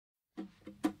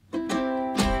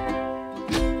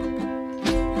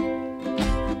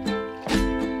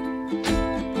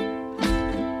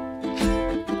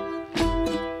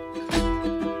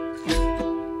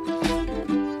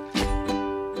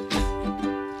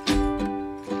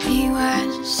She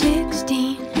was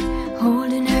 16,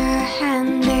 holding her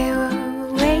hand. They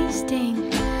were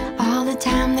wasting all the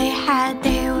time they had.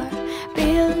 They were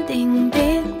building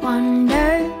big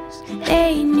wonders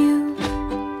they knew.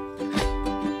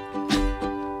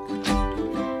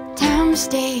 Time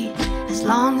stayed as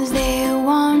long as they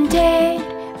wanted,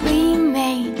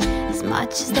 remained as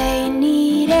much as they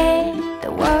needed.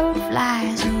 The world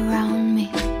flies around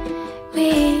me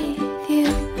with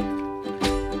you.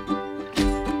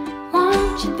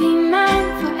 Won't you be mine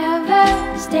forever?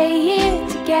 Stay here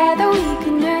together, we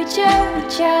can nurture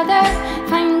each other.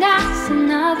 Find us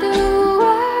another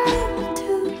world to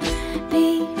be.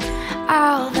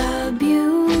 All the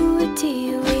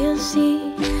beauty we'll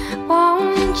see.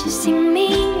 Won't you sing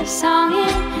me a song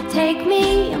and take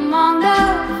me among the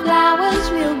flowers?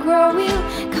 We'll grow, we'll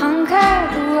conquer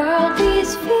the world.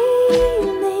 These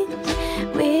feelings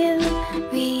will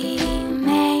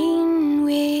remain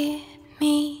with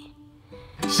me.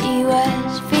 She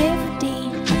was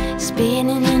 15,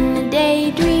 spinning in a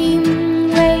daydream,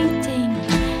 waiting,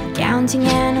 counting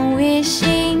and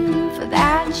wishing for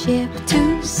that ship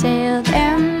to sail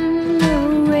them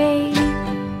away.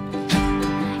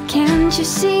 Can't you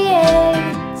see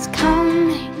it's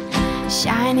coming,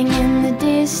 shining in the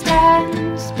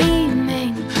distance,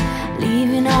 beaming,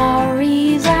 leaving our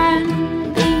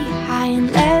reason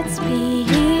behind. Let's be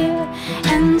here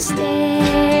and stay.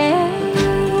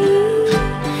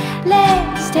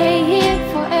 Let's stay here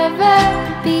forever,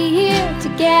 be here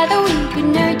together. We could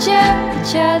nurture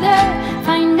each other,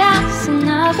 find us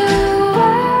another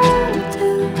world to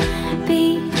be.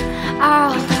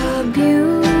 All the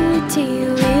beauty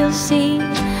we'll see.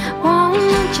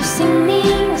 Won't you sing me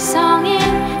a song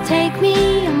and take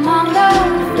me among the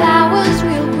flowers?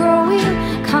 We'll grow, we'll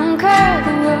conquer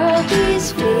the world.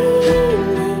 These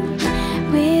feelings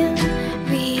will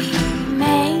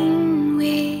remain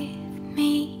with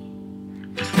me.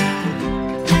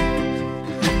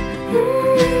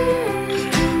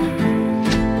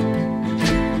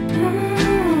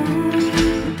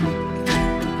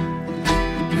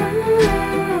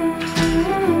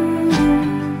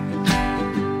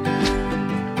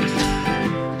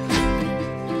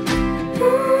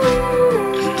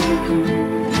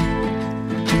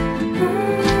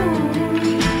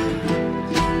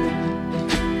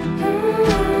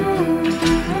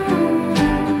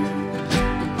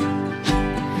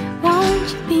 Won't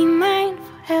you be mine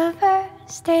forever?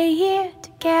 Stay here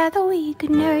together, we could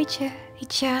nurture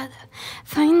each other,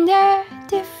 find a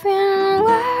different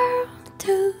world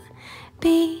to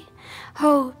be.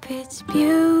 Hope it's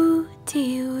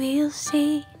beauty we'll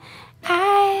see.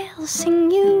 I'll sing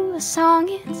you a song,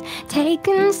 it's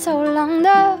taken so long.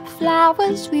 The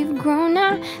flowers we've grown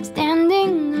are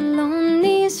standing